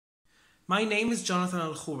My name is Jonathan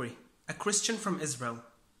Elkhoury, a Christian from Israel.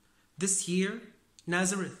 This year,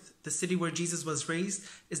 Nazareth, the city where Jesus was raised,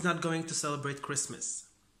 is not going to celebrate Christmas.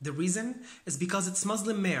 The reason is because its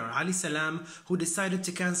Muslim mayor, Ali Salam, who decided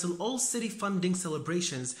to cancel all city funding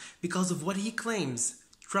celebrations because of what he claims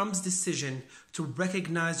Trump's decision to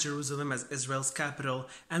recognize Jerusalem as Israel's capital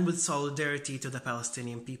and with solidarity to the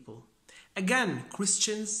Palestinian people. Again,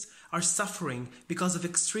 Christians are suffering because of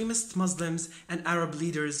extremist Muslims and Arab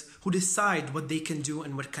leaders who decide what they can do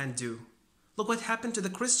and what can't do. Look what happened to the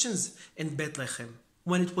Christians in Bethlehem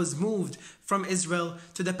when it was moved from Israel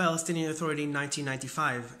to the Palestinian Authority in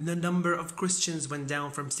 1995. The number of Christians went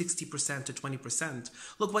down from 60% to 20%.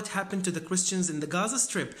 Look what happened to the Christians in the Gaza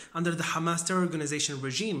Strip under the Hamas terror organization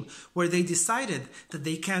regime, where they decided that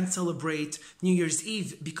they can't celebrate New Year's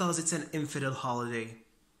Eve because it's an infidel holiday.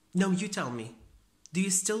 Now you tell me, do you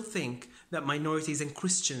still think that minorities and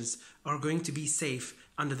Christians are going to be safe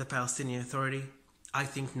under the Palestinian Authority? I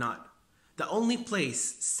think not. The only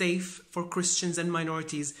place safe for Christians and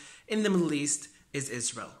minorities in the Middle East is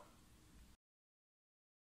Israel.